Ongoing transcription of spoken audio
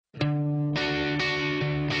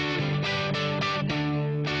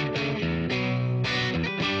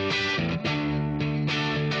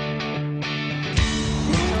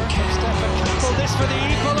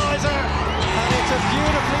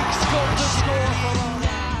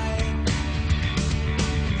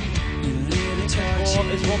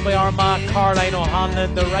done by our man Caroline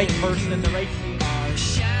O'Hanlon, the right person in the right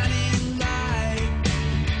place.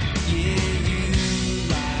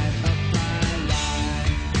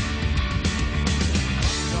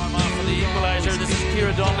 Norman for the equaliser. This is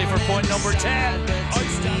Ciara Donnelly for point number 10.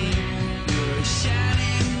 Outstanding.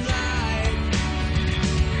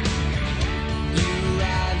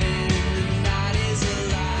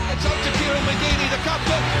 It's up to Kieran McGeady, the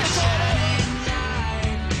captain. It's all over.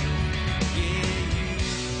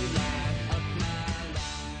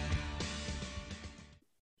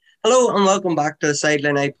 Hello and welcome back to the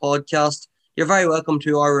Sideline Eye podcast. You're very welcome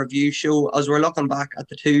to our review show as we're looking back at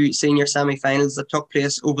the two senior semi-finals that took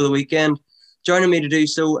place over the weekend. Joining me to do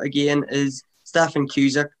so again is Stefan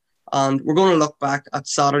Cusack, and we're going to look back at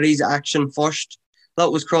Saturday's action first.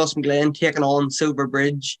 That was Crossmaglen taking on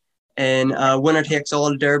Silverbridge in a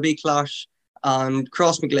winner-takes-all derby clash, and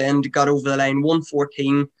Crossmaglen got over the line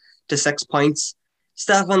 114 to 6 points.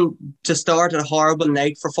 Stefan, to start a horrible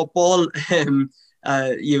night for football.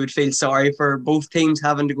 You would feel sorry for both teams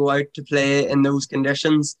having to go out to play in those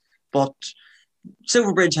conditions. But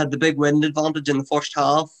Silverbridge had the big wind advantage in the first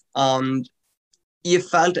half, and you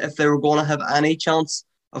felt if they were going to have any chance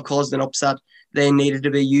of causing an upset, they needed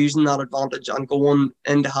to be using that advantage and going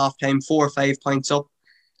into half-time 4 or 5 points up.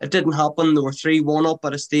 It didn't happen. They were 3-1 up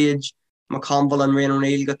at a stage. McConville and Rain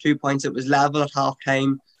O'Neill got 2 points. It was level at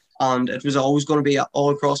half-time, and it was always going to be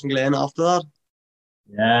all Crossmaglen after that.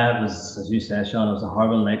 Yeah, it was, as you said, Sean, it was a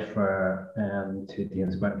horrible night for two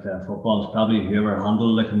teams going to play football. It's probably whoever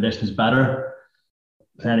handled the conditions better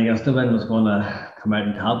playing against the wind was going to come out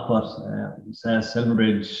on top. But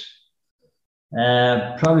Silverbridge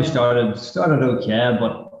probably started okay,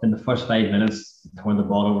 but in the first 5 minutes, turned the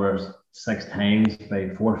ball over 6 times by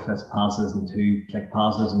 4 fist passes and 2 kick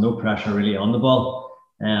passes, and no pressure really on the ball.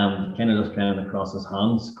 Kind of just playing across his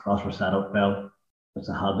hands. Cross were set up well, which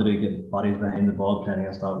they had to do, get bodies behind the ball playing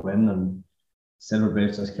against that wind, and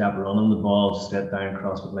Silverbridge just kept running the ball straight down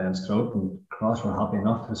Crossmaglen's throat, and Cross were happy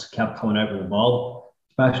enough, just kept coming out with the ball,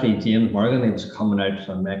 especially James Morgan. He was coming out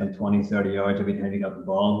and making 20-30 yards every time he got the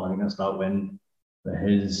ball, and against that wind, with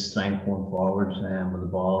his strength going forward with the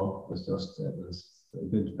ball, it was a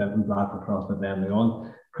good bit block for Crossmaglen to go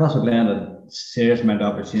on. Crossmaglen had a serious amount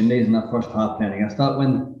of opportunities in that first half playing against that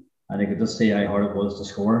wind, and you could just see how hard it was to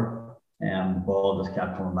score. The ball just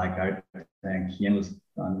kept coming back out. Kane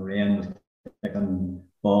and Rain was taking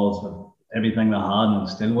balls with everything they had and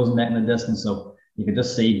still wasn't making the distance. So you could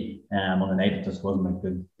just see on the night it just wasn't like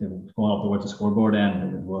good. It was going up towards the scoreboard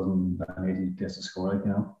and it wasn't an easy place to score,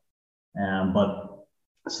 but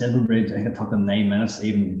Silverbridge, I think it took them 9 minutes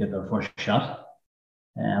even to get their first shot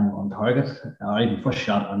on target, or even first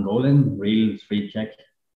shot on goal in, real free kick.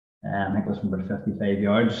 I think it was from about 55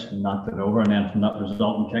 yards and knocked it over, and then from that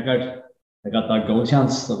resulting kick out, they got that goal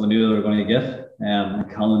chance that we knew they were going to get, and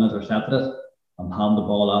Callan intercepted it and palmed the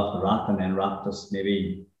ball off the Rath, and then Rath just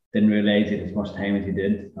maybe didn't realise he had as much time as he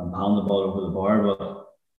did and palmed the ball over the bar, but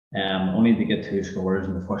only to get 2 scores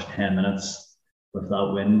in the first 10 minutes with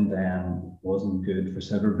that wind wasn't good for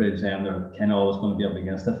Silverbridge, and they're kind of always going to be up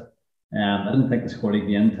against it. I didn't think they scored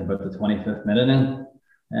again until about the 25th minute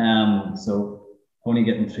in, so only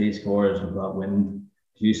getting 3 scores with that wind.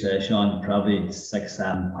 As you say, Sean, probably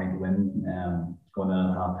 6-7 point win going in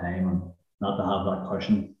at half time, and not to have that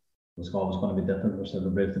cushion was always going to be difficult for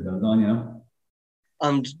Silverbridge to build on,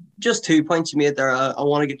 And just 2 points you made there. I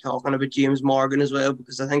want to get talking about James Morgan as well,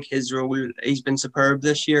 because I think his role, he's been superb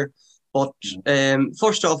this year. But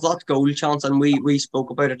first off, that goal chance, and we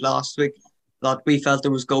spoke about it last week, that we felt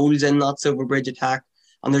there was goals in that Silverbridge attack,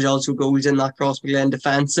 and there's also goals in that Crossmaglen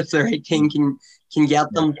defence if the right team can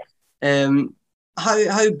get them.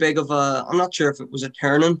 How big of a, I'm not sure if it was a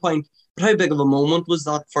turning point, but how big of a moment was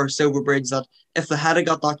that for Silverbridge that if they had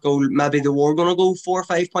got that goal, maybe they were going to go 4 or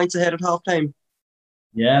 5 points ahead at half time?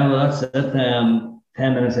 Yeah, well, that's it. 10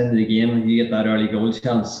 minutes into the game, you get that early goal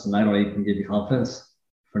chance, and that only can give you confidence.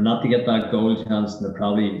 For not to get that goal chance, they're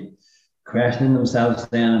probably questioning themselves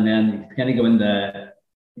then, and then you kind of go into,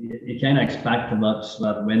 you kind of expect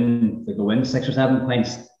that win to go in 6 or 7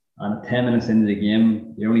 points, and 10 minutes into the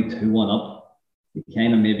game, you're only 2-1 up. You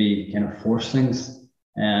kind of force things.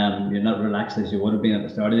 You're not relaxed as you would have been at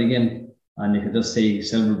the start of the game, and you could just see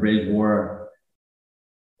Silverbridge were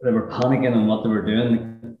panicking on what they were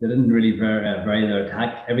doing. They didn't really vary their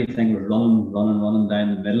attack. Everything was running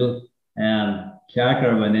down the middle.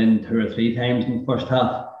 Carricker went in 2 or 3 times in the first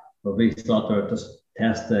half, but we thought they were just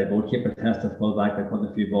test the goalkeeper, test the fullback, they're putting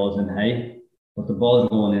a few balls in high. But the ball's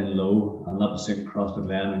going in low, and that was suiting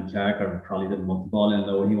Crossmaglen, and Carricker probably didn't want the ball in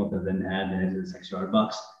low. He wanted it in head into the 6-yard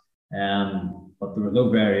box. But there was no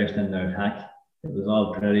variation in their attack. it was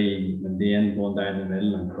all pretty mundane going down the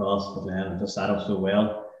middle and Crossmaglen. It just set up so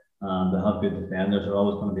well. And they have good defenders. They're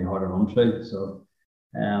always going to be hard to run through. So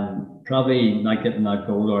probably not getting that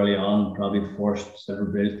goal early on probably forced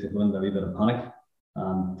Silverbridge to go into a wee bit of panic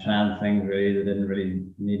and trying things really they didn't really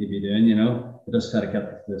need to be doing, you know. They just had to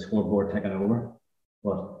get the scoreboard taken over.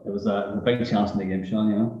 But it was a big chance in the game, Sean,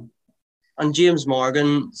 you know. And James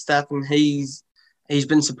Morgan, Stephen, he's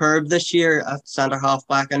been superb this year at centre half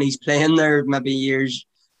back, and he's playing there maybe years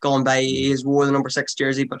gone by. He has wore the number 6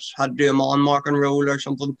 jersey, but had to do a man marking role or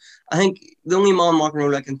something. I think the only man marking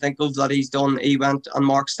role I can think of that he's done, he went and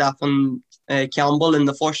marked Stephen Campbell in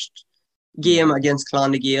the first game against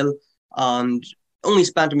Clann Eireann, and only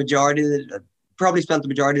spent probably spent the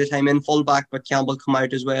majority of the time in fullback, but Campbell come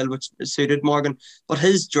out as well, which suited Morgan. But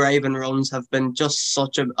his drive and runs have been just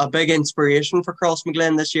such a big inspiration for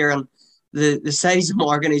Crossmaglen this year, and the size of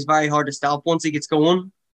Morgan, he's very hard to stop once he gets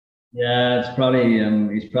going. Yeah, it's probably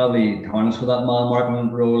he's probably tarnished with that man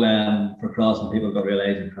marking role for Cross, and people don't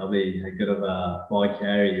realise probably how good of a ball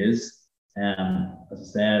carrier he is. As I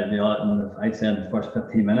said, I'd say in the first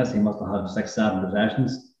 15 minutes he must have had 6-7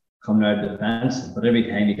 possessions coming out of defence, but every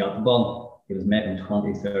time he got the ball, he was making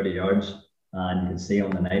 20-30 yards, and you could see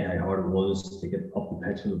on the night how hard it was to get up the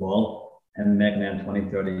pitch with the ball, and making them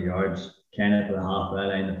 20-30 yards, kind of to the halfway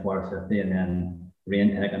line, the 40-50, and then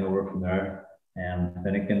Rain taking over from there.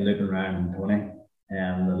 Finnegan looping around and Tony,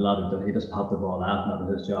 and he just popped the ball out, and that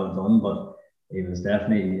was his job done. But he was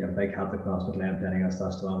definitely a big hat across the Glen playing against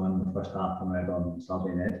us in the first half coming out on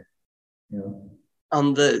Saturday night. You know.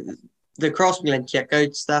 And the Crossmaglen kick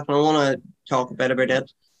out stuff, and I want to talk a bit about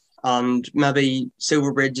it, and maybe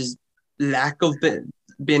Silverbridge's lack of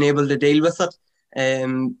being able to deal with it.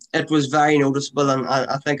 It was very noticeable, and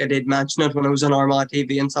I think I did mention it when I was on Armagh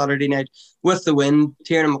TV on Saturday night. With the wind,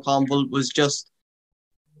 Tiernan McConville was just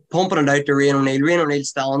pumping it out to Rian O'Neill. Rian O'Neill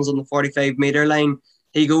stands on the 45-metre line.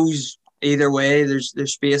 He goes either way. There's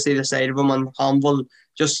space either side of him, and McConville,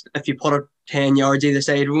 just if you put it 10 yards either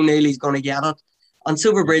side of O'Neill, he's going to get it. And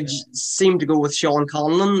Silverbridge seemed to go with Sean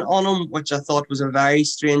Conlon on him, which I thought was a very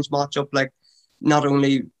strange matchup. Like, not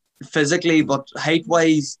only physically, but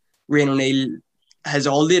height-wise, Rian O'Neill has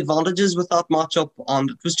all the advantages with that matchup, and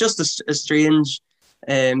it was just a strange.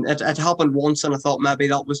 It happened once, and I thought maybe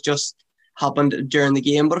that was just happened during the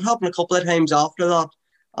game, but it happened a couple of times after that,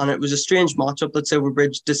 and it was a strange matchup that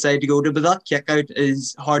Silverbridge decided to go to. But that kick out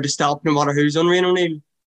is hard to stop, no matter who's on Rian O'Neill.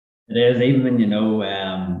 It is, even when you know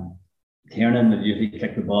Tiernan would usually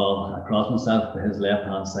kick the ball across himself to his left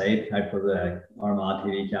hand side, out where the Armagh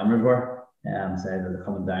TV cameras were, say they're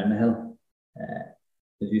coming down the hill.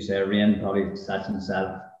 As you say, Rain probably sets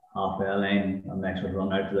himself halfway a line and makes it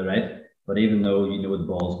run out to the right. But even though you know the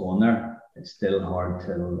ball's going there, it's still hard to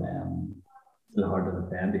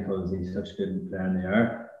defend because he's such a good player in the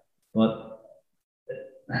air. But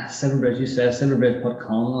Silverbridge, you say Silverbridge put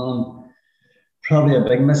Conlon on, probably a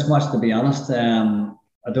big mismatch, to be honest.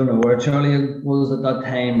 I don't know where Charlie was at that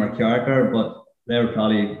time or Carricker, but they were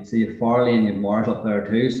probably, see, Farley and you Morris up there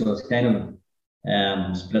too, so it's kind of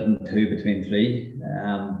split in two between three,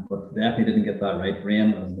 but they definitely didn't get that right.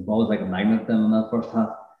 Rain, the ball was like a magnet then in that first half.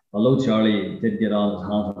 Although Charlie did get on his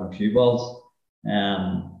hands on a few balls,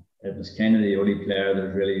 it was kind of the only player that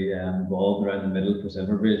was really involved around the middle for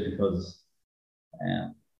Silverbridge, because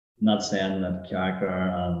I'm not saying that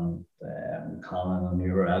Carricker and Colin and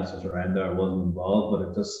whoever else was around there wasn't involved, but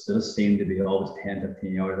it just seemed to be always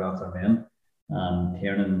 10-15 yards off their men, and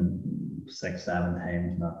Tiernan 6-7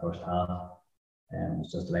 times in that first half.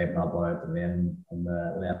 Was just leaving that ball out the lane on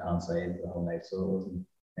the left hand side the whole night, so it wasn't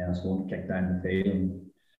it's one kick down the field, and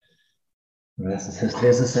the rest is history,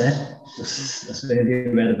 as I say. That's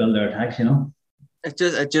the way to build their attacks, you know.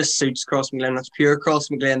 It just suits Crossmaglen. It's pure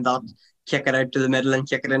Crossmaglen, that kick it out to the middle and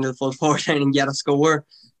kick it into the full forward line and get a score.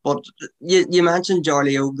 But you mentioned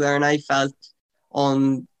Charlie Ogue there, and I felt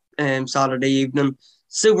on Saturday evening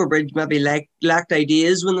Silverbridge maybe lacked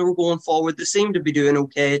ideas when they were going forward. They seemed to be doing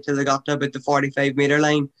okay till they got to about the 45-metre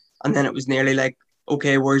line, and then it was nearly like,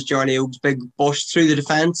 okay, where's Charlie Ogue's big bush through the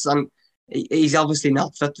defence? And he's obviously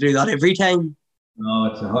not fit to do that every time. No,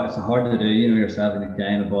 it's hard to do. You know yourself, when you're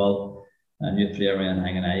carrying the ball and you play around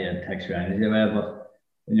hanging out, it takes your energy away. But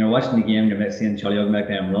when you're watching the game, you're seeing Charlie Ogue make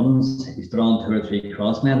them runs. He's drawn 2 or 3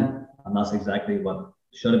 crossmen, and that's exactly what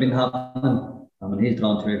should have been happening. And when he's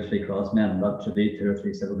drawn 2 or 3 crossmen, that should be 2 or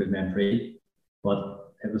 3 Silverbridge men free.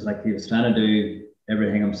 But it was like he was trying to do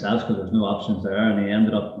everything himself because there's no options there, and he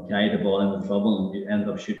ended up carrying the ball into trouble, and he ended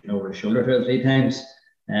up shooting over his shoulder 2 or 3 times.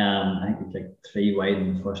 I think he was like 3 wide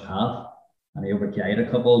in the first half, and he overcarried a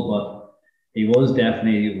couple. he was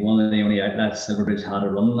definitely one of the only outlets Silverbridge had a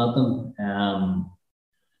run at them.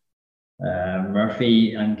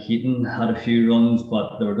 Murphy and Keaton had a few runs,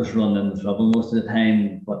 but they were just running into trouble most of the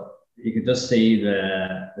time. But you could just see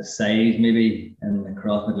the size maybe in the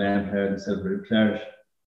Crossmaglen players and Silverbridge players.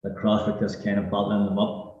 The Cross were just kind of bottling them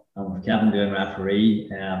up. And with Kevin doing referee,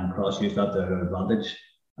 Cross used that to their advantage.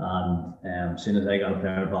 And as soon as they got a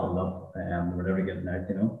player bottled up, they were never getting out,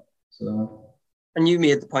 you know. So they were. And you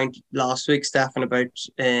made the point last week, Stefan, about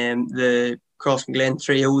the Crossmaglen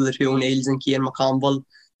trio, the two O'Neills and Cian McConville,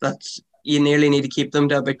 that you nearly need to keep them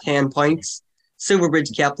to about 10 points.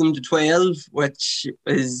 Silverbridge kept them to 12, which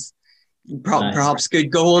is perhaps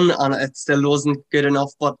good going, and it still wasn't good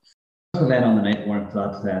enough. But Crossmaglen on the night weren't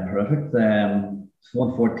that terrific. It's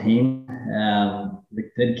 114. They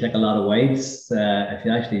did kick a lot of wides. If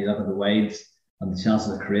you actually look at the wides and the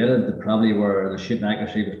chances created, the shooting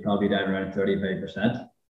accuracy was probably down around 35%.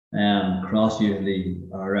 Cross usually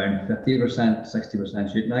are around 50%,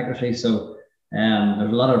 60% shooting accuracy. So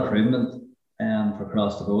there's a lot of improvement for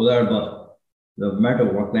Cross to go there, but the amount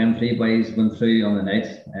of work them three boys went through on the night,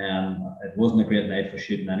 it wasn't a great night for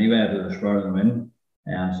shooting anyway. They were scoring the win,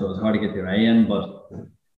 so it was hard to get your eye in. But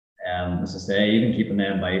as I say, even keeping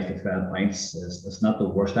them boys to 12 points it's not the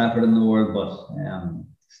worst effort in the world, but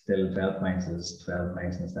still 12 points is 12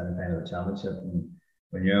 points instead of kind of the championship. And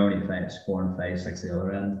when you're only scoring 5-6 the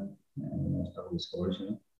other end, that's probably scores,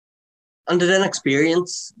 you know. And did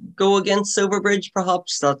inexperience go against Silverbridge,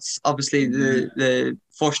 perhaps? That's obviously the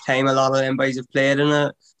first time a lot of them boys have played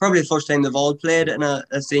probably the first time they've all played in a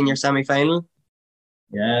senior semi-final.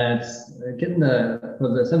 Yeah, it's getting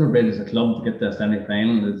for the Silverbridge as a club to get the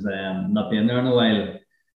semi-final is not being there in a while.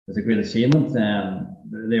 It's a great achievement.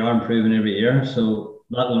 They are improving every year, so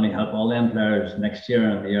that will only help all them players next year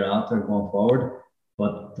and the year after going forward.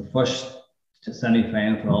 But the first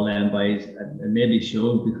semi-final for all them boys, it maybe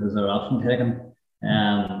showed because they're often taken.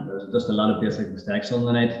 There's just a lot of basic mistakes on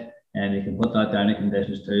the night, and you can put that down to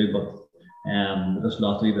conditions too. But they just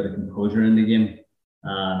lost a wee bit of composure in the game,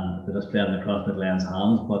 and they just played in the Crossmaglen's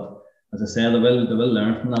hands. But as I say, they will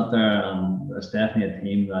learn from that there, and it's definitely a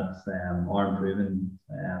team that are improving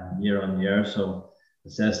year on year. So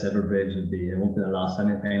it says Silverbridge it won't be the last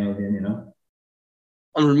semi-final again, you know.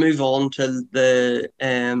 And we'll move on to the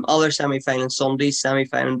other semi-final, Sunday's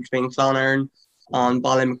semi-final between Clann Eireann and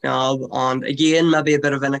Ballymacnabb. And again, maybe a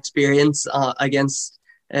bit of inexperience against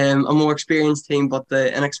a more experienced team, but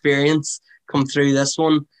the inexperience come through this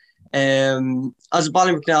one. As a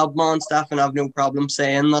Ballymacnabb man, Stefan, I have no problem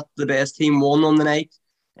saying that the best team won on the night.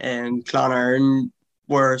 Clann Eireann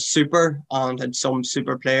were super and had some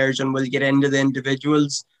super players, and we'll get into the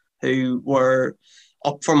individuals who were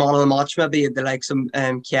up for man of the match. Maybe the likes of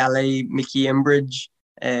Kelly, McCambridge,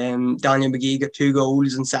 Daniel McGee got 2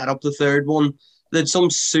 goals and set up the third one. They had some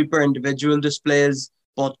super individual displays,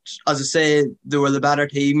 but as I say, they were the better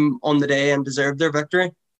team on the day and deserved their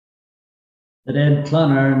victory. They did. Clann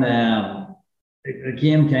Eireann, the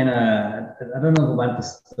game kind of, I don't know if it went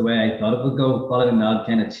the way I thought it would go. Ballymacnabb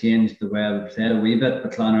kind of changed the way we played a wee bit,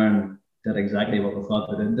 but Clann Eireann did exactly what we thought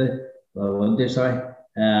they did do. Well, would do, sorry.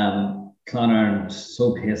 Clann Eireann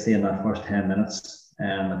so pacey in that first 10 minutes,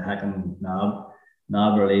 attacking Nabb.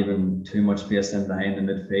 Nabb were leaving too much space in behind the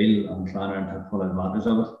midfield, and Clann Eireann took full advantage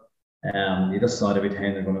of it. You just saw every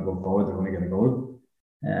time they're going to go forward, they're going to get a goal.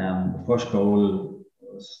 The first goal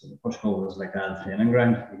was like that training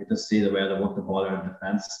ground. You could just see the way they worked the ball out of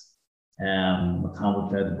defence. McCampbell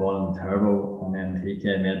played the ball in the turbo, and then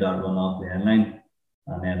TK made that run off the end line.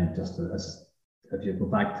 And then just if you go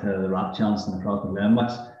back to the Rap chance in the Crossmaglen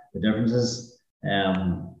match, the difference is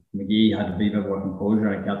McGee had to be a bit more composure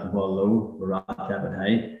and kept the ball low, the Rap kept it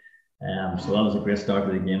high. So that was a great start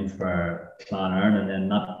to the game for Clann Eireann, and then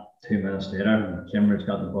not 2 minutes later, Cambridge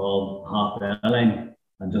got the ball half the line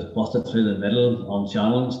and just busted through the middle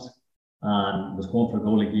unchallenged and was going for a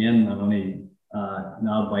goal again, and only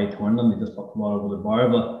now by turning them, he just put the ball over the bar.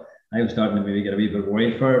 But I was starting to maybe get a wee bit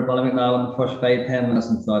worried for Ballymacnabb in the first 5-10 minutes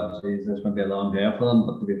and thought, geez, this is going to be a long day for them.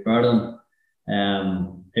 But to be fair to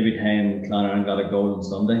them, every time Clann Eireann got a goal on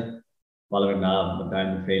Sunday, Ballymacnabb went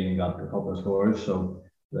down the field and got a couple of scores, so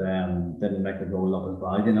didn't make the goal look as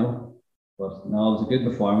bad, you know. But no, it was a good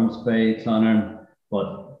performance by Clann Eireann,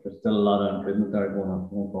 but there's still a lot of improvement there going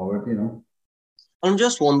forward, you know. I'm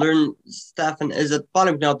just wondering, Stefan, is it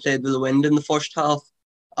Ballymacnabb played with the wind in the first half,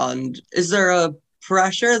 and is there a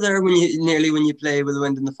pressure there when you play with the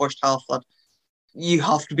wind in the first half that you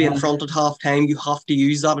have to be in front at half time, you have to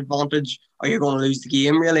use that advantage, or you're going to lose the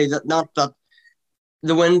game, really? Not that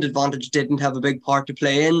the wind advantage didn't have a big part to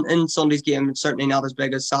play in Sunday's game, and certainly not as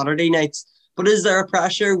big as Saturday night's, But is there a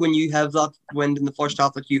pressure when you have that wind in the first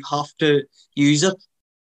half that you have to use it?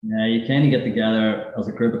 Yeah, you kind of get together as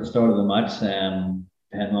a group at the start of the match,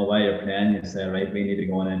 depending on why you're playing, you say, right, we need to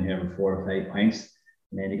go in here with 4 or 5 points.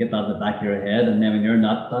 And then you get that in the back of your head. And then when you're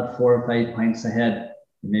not that 4 or 5 points ahead,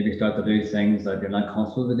 you maybe start to do things that you're not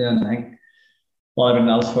comfortable with doing. I think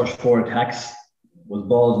Ballymondel's first 4 attacks was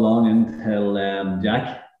balls long until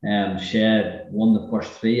Jack. Shea won the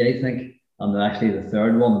first 3, I think. And then actually the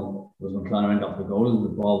third one was when Clann Eireann got the goal. The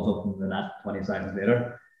ball was up in the net 20 seconds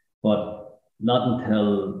later. But not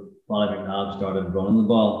until Ballymondel started running the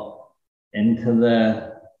ball into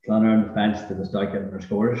the Clann Eireann defence did they start getting their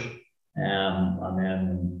scores. And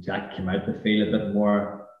then Jack came out the field a bit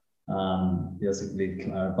more. Basically,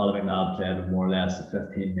 Ballymondel played more or less the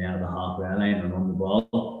 15 men at the halfway line and run the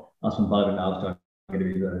ball. That's when Ballymondel started to get a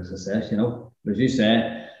wee bit of success, you know. But as you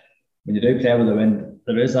say, when you do play with the wind,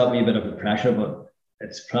 there is that wee bit of a pressure, but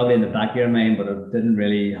it's probably in the back of your mind. But it didn't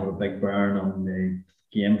really have a big burn on the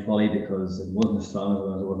game fully because it wasn't as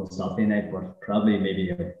strong as it was on Saturday night. But probably maybe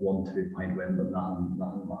a 1-2 point win, but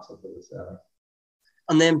nothing massive.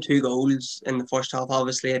 And them 2 goals in the first half,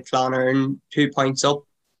 obviously, at Clann Eireann, 2 points up.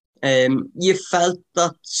 You felt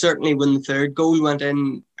that certainly when the third goal went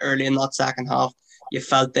in early in that second half, you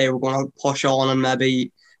felt they were going to push on and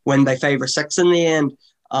maybe win by 5 or 6 in the end.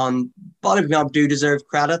 Ballymondel do deserve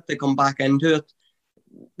credit. They come back into it.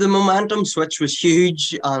 The momentum switch was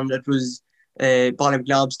huge, and it was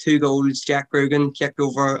Ballymondel's 2 goals. Jack Rugan kicked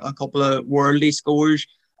over a couple of worldly scores,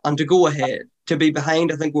 and to go ahead, to be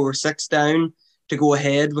behind, I think we were 6 down, to go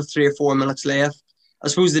ahead with 3 or 4 minutes left. I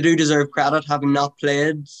suppose they do deserve credit, having not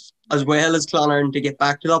played as well as Clann Eireann, to get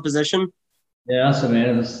back to that position. Yeah, that's what I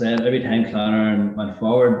mean. As I said, every time Clann Eireann went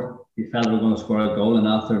forward, you felt they were going to score a goal, and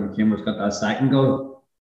after McKeever's got that second goal,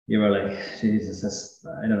 you were like, Jesus,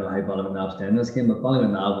 I don't know how Ballymondel's doing this game, but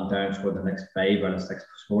Ballymondel went down and scored the next 5 out of 6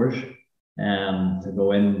 scores to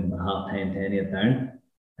go in at half time 10-8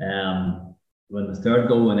 down. When the third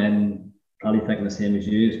goal went in, probably thinking the same as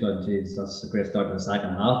you, but geez, that's a great start to the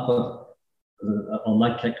second half. But on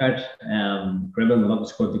that kick out, Gribben went up and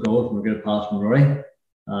scored the goal from a good pass from Rory.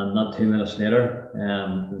 And not 2 minutes later,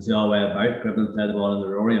 it was the other way about. Gribben played the ball into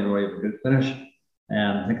Rory, and Rory had a good finish.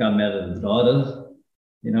 I think I made it a draw, it is.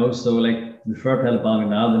 You know, so like the fair play to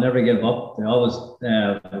Ballymondel's, they never give up. They always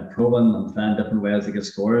probing and trying different ways to get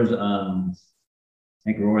scores. And I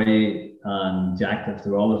think Rory and Jack, if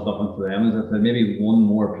they're always looking for them, is if they maybe one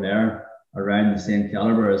more player around the same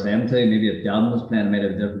caliber as them two, maybe if Gavin was playing, it might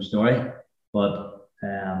have a different story. But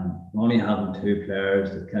only having 2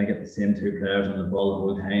 players to kind of get the same 2 players on the ball the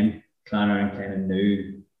whole time, Clann Eireann kind of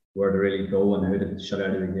knew where to really go and who to shut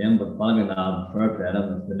out of the game. But Ballymondel's fair play to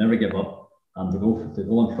them, they never give up. And to go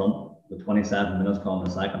in front with 27 minutes gone in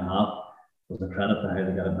the second half was a credit to how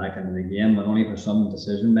they got it back into the game, and only for some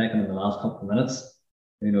decision making in the last couple of minutes.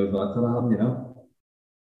 Who knows what could have happened, you know?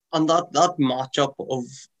 And that matchup of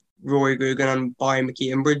Rory Gugan and Barry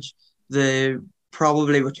McCambridge, they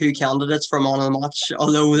probably were 2 candidates for man of the match,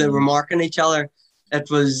 although they were marking each other.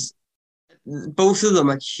 It was both of them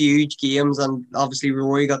had huge games, and obviously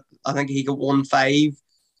Rory I think he got 1-5.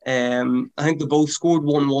 I think they both scored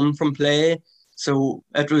 1-1 from play, so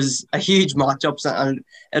it was a huge matchup, and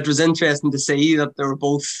it was interesting to see that they were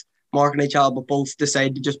both marking each other, but both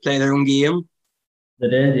decided to just play their own game. They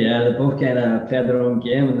did, yeah. They both kind of played their own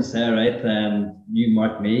game, and they said, right, you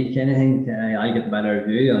mark me, kind of thing. I get the better of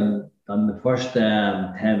you. And the first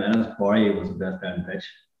 10 minutes, Barry was the best player on the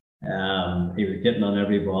pitch. He was getting on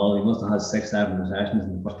every ball. He must have had 6-7 possessions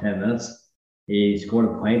in the first 10 minutes. He scored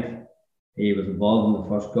a point. He was involved in the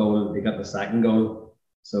first goal. He got the second goal.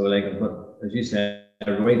 So, like, but as you said,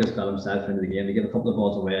 Roy just got himself into the game. He gave a couple of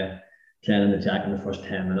balls away, playing in the Jack in the first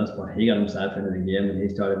 10 minutes, but he got himself into the game, and he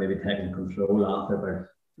started maybe taking control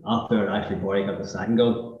after actually Rory got the second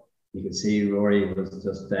goal. You could see Rory was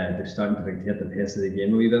just starting to dictate the pace of the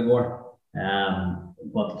game a wee bit more.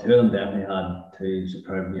 But the 2 of them definitely had 2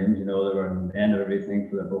 superb games. You know, they were in the end of everything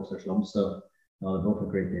for their both their slumps. So, no, they both had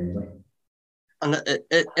great games. Like. And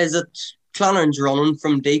is it Clann Eireann's running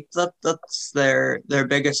from deep that's their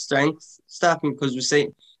biggest strength, Stephen? Because we see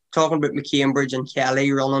talking about McCambridge and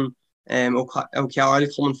Kelly running, O'Carroll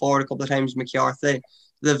coming forward a couple of times, McCarthy.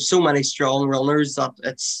 They have so many strong runners that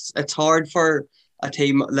it's hard for a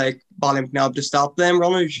team like Ballymondel's to stop them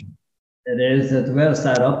runners. It is. It's well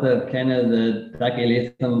set up. The kind of the Dackie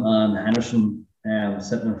Latham and Henderson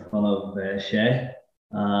sitting in front of Shea,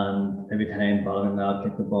 and every time Ballymondel's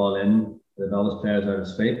kick the ball in, the all his players are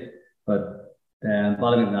asleep. But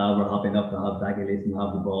Ballymondel's were happy enough to have Dackie Latham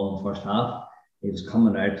have the ball in the first half. He was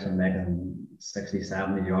coming out and making 60,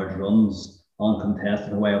 70 yard runs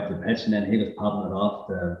uncontested away up the pitch, and then he was popping it off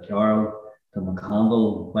to Carroll, to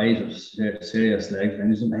McConville, wide of serious leg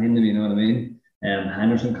injuries behind him, you know what I mean?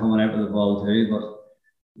 Henderson coming out with the ball too, but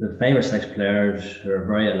the 5 or 6 players who are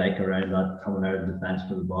very alike around that, coming out of the defence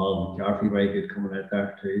for the ball. McCarthy very good coming out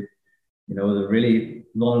there too. You know, they're really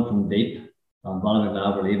running from deep, and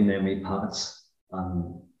Ballymacnabb were leaving them wee pockets,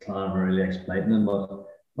 and Clann were really exploiting them. But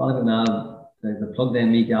Ballymacnabb, they plugged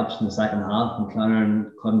in wee gaps in the second half, and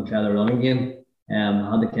Clann couldn't play the running game.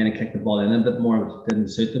 Had to kind of kick the ball in a bit more, which didn't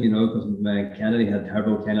suit them, you know, because Kennedy had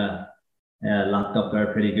Turbo kind of locked up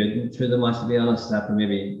there pretty good through the match, to be honest, after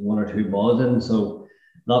maybe 1 or 2 balls in. So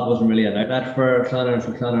that wasn't really an outlet for Clann.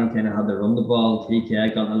 So Clann kind of had to run the ball.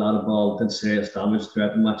 TK got a lot of ball, did serious damage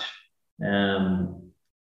throughout the match.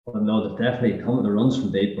 But no, they've definitely come with the runs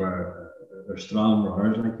from deep, where they're strong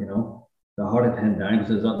runners, like, you know. They're hard to pin down because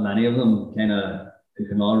there's not many of them kind of who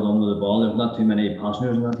can all run with the ball. There's not too many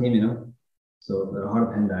passengers in that team, you know. So they're hard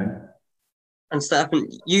to pin down. And Stefan,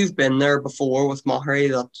 you've been there before with Mahary,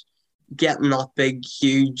 that getting that big,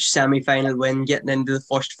 huge semi-final win, getting into the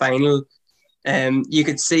first final. You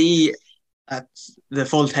could see at the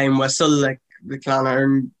full-time whistle, like the Clann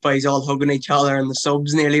Eireann boys all hugging each other and the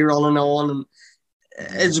subs nearly running on. And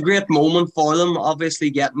it's a great moment for them, obviously,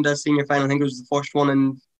 getting to senior final. I think it was the first one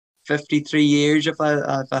in 53 years, if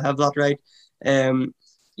I have that right.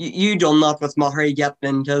 You done that with Mahary,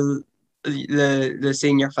 getting into the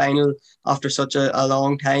senior final after such a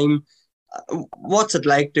long time. What's it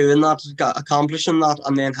like doing that, accomplishing that,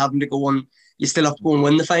 and then having to go and you still have to go and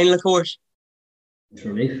win the final, of course? It's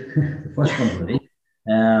relief. The first one's relief.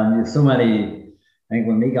 There's so many. I think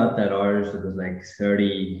when we got that ours, it was like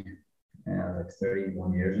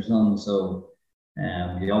 31 years or something. So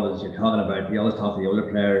you always talk to the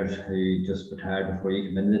older players who just retired before you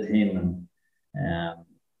come into the team, and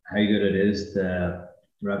how good it is to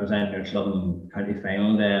represent your club in county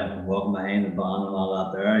final day and walking behind the band and all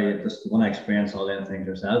that there. You just want to experience all them things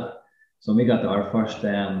yourself. So when we got to our first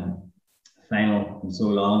final in so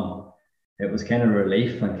long, it was kind of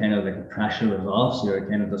relief, and kind of like the pressure was off. So you're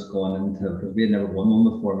kind of just going into, because we had never won one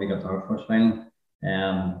before we got to our first final.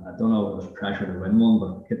 I don't know if it was pressure to win one,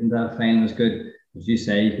 but getting to that final was good. As you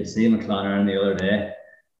say, you could see Clann Eireann the other day,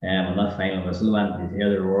 when that final whistle went, you'd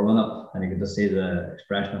hear the roar went up, and you could just see the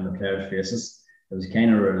expression on the players' faces. It was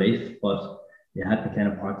kind of a relief, but you had to kind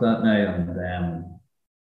of park that now and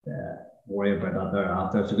worry about that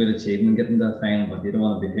thereafter. It's a good achievement getting to that final, but you don't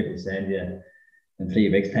want to be people saying to you in 3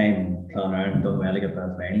 weeks' time, Clann Eireann done well to get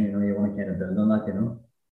that final. You know, you want to kind of build on that, you know.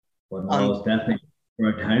 But no, it's definitely for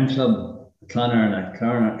a town club. Clann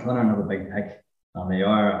Eireann have a big pick, and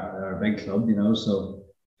they're a big club, you know. So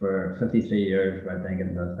for 53 years, right, then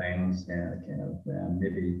getting to the finals, kind of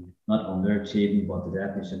maybe not underachieving, but they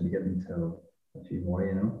definitely should be getting to a few more,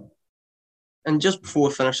 you know. And just before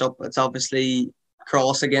we finish up, it's obviously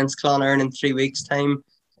Cross against Clann Eireann in 3 weeks' time.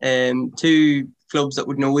 2 clubs that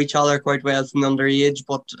would know each other quite well from the underage,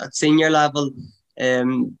 but at senior level,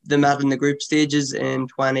 they met in the group stages in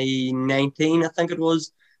 2019, I think it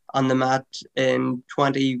was, and they met in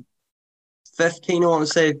 2015, I want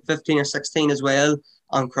to say 15 or 16 as well,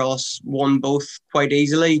 and Cross won both quite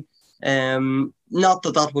easily. Not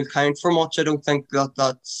that will count for much. I don't think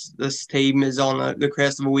this team is on the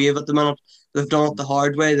crest of a wave at the minute. They've done it the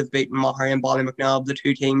hard way. They've beaten Mahary and Ballymacnabb, the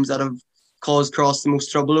 2 teams that have caused Cross the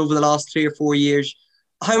most trouble over the last 3 or 4 years.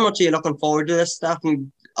 How much are you looking forward to this,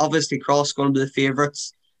 Stefan? Obviously, Cross going to be the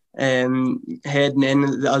favourites, heading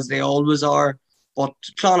in as they always are. But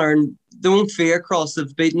Clann Eireann, they won't fear Cross.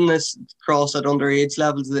 They've beaten this Cross at underage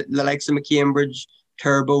levels. The likes of McCambridge,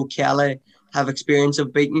 Turbo, Kelly have experience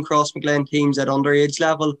of beating Crossmaglen teams at underage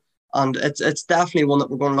level, and it's definitely one that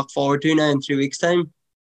we're going to look forward to now in 3 weeks' time.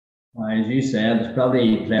 As you said, there's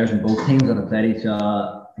probably players in both teams that have played each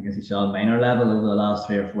other minor level over the last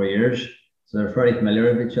 3 or 4 years, so they're very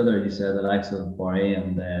familiar with each other. As you said, the likes of Barry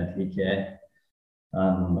and TK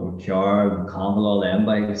and O'Char and Campbell, all them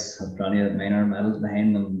boys have plenty of minor medals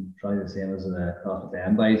behind them, probably the same as the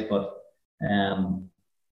Crossmaglen boys, but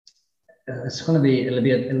it's going to be it'll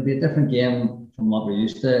be a different game from what we're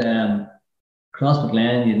used to.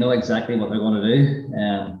 Crossmaglen, you know exactly what they're going to do,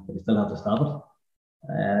 but you still have to stop it.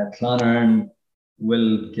 Clann Eireann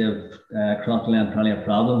will give Crossmaglen plenty of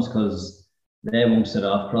problems because they won't sit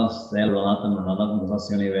off Cross. They'll run at them and run at them because that's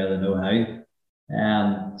the only way they know how.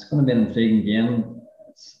 It's going to be an intriguing game.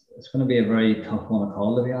 It's going to be a very tough one to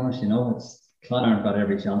call, to be honest. You know, Clann Eireann got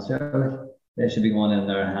every chance here. They should be going in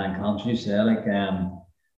there hand confident. You say, like,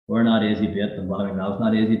 we're not easy beat, and Ballymacnabb's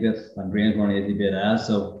not easy beat, and Green's weren't easy beat as.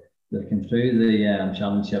 So they've come through the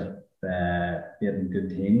championship beating good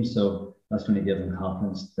teams. So that's going to give them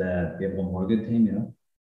confidence to get one more good team, you know.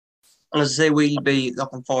 And as I say, we'll be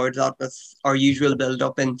looking forward to that with our usual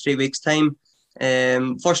build-up in 3 weeks' time.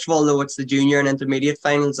 First of all, though, it's the junior and intermediate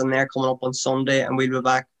finals, and they're coming up on Sunday, and we'll be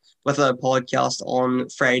back with a podcast on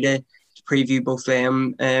Friday to preview both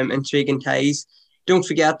them intriguing ties. Don't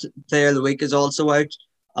forget, Player of the Week is also out,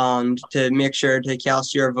 and to make sure to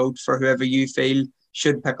cast your vote for whoever you feel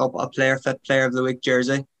should pick up a Player Fit Player of the Week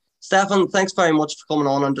jersey. Stefan, thanks very much for coming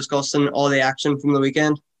on and discussing all the action from the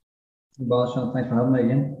weekend. Well, Sean, thanks for having me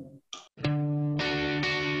again.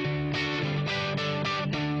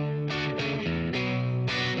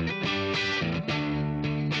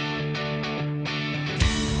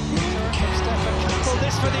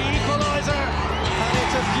 This for the equaliser, and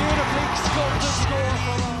it's a beautifully sculpted score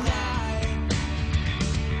for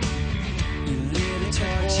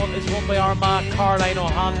Ball is won by our man Caroline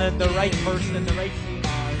O'Hanlon, the right person in the right field.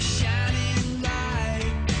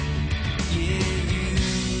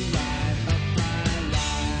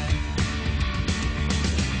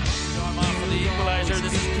 Our man for the equaliser.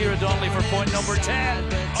 This is Ciara Donnelly for point number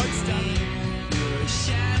 10. Outstanding.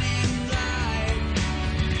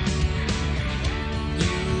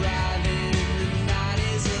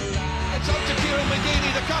 It's up to Kieran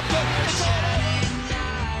McGeady, the captain. It's all over.